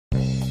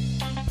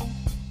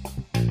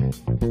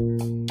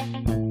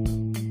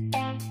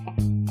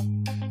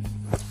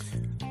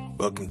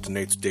Welcome to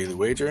Nate's Daily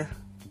Wager.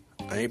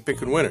 I ain't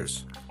picking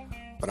winners,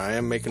 but I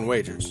am making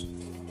wagers.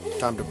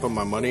 Time to put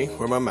my money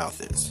where my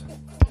mouth is.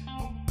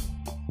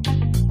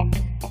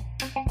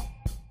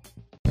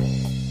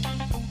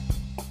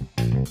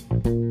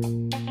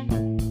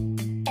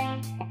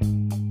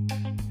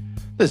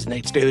 This is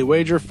Nate's Daily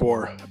Wager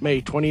for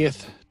May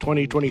 20th,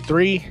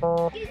 2023.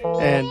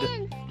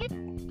 And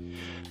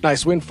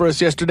nice win for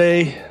us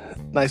yesterday.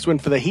 Nice win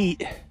for the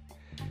Heat.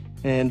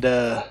 And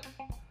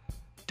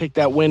take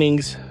that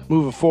winnings,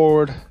 moving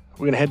forward.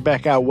 We're going to head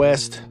back out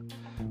west.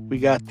 We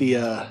got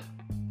the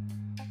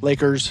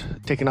Lakers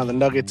taking on the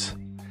Nuggets.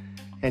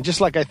 And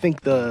just like I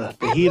think the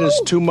Heat is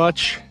too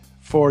much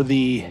for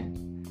the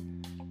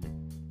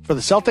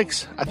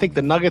Celtics, I think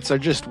the Nuggets are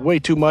just way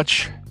too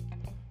much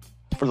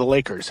for the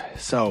Lakers.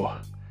 So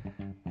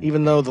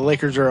even though the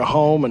Lakers are at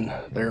home and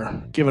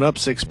they're giving up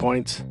 6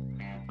 points,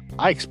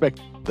 I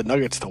expect the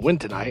Nuggets to win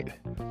tonight.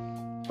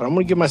 But I'm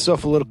going to give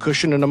myself a little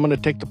cushion and I'm going to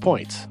take the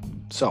points.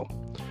 So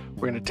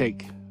we're going to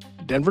take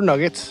Denver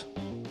Nuggets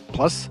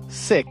plus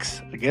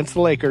 6 against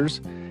the Lakers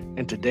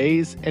in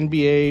today's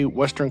NBA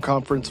Western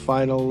Conference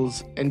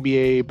Finals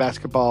NBA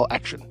basketball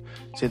action.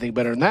 See anything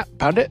better than that?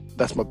 Pound it.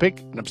 That's my pick,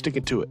 and I'm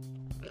sticking to it.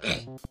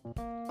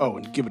 Oh,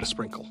 and give it a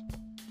sprinkle.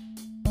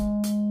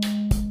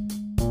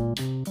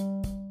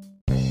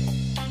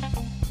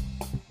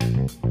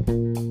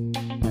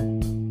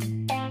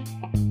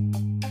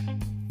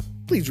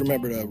 Please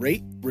remember to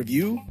rate,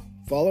 review,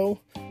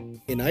 follow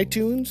in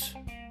iTunes,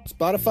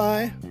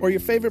 Spotify, or your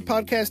favorite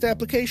podcast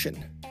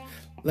application.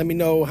 Let me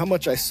know how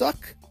much I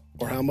suck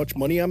or how much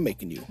money I'm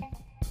making you.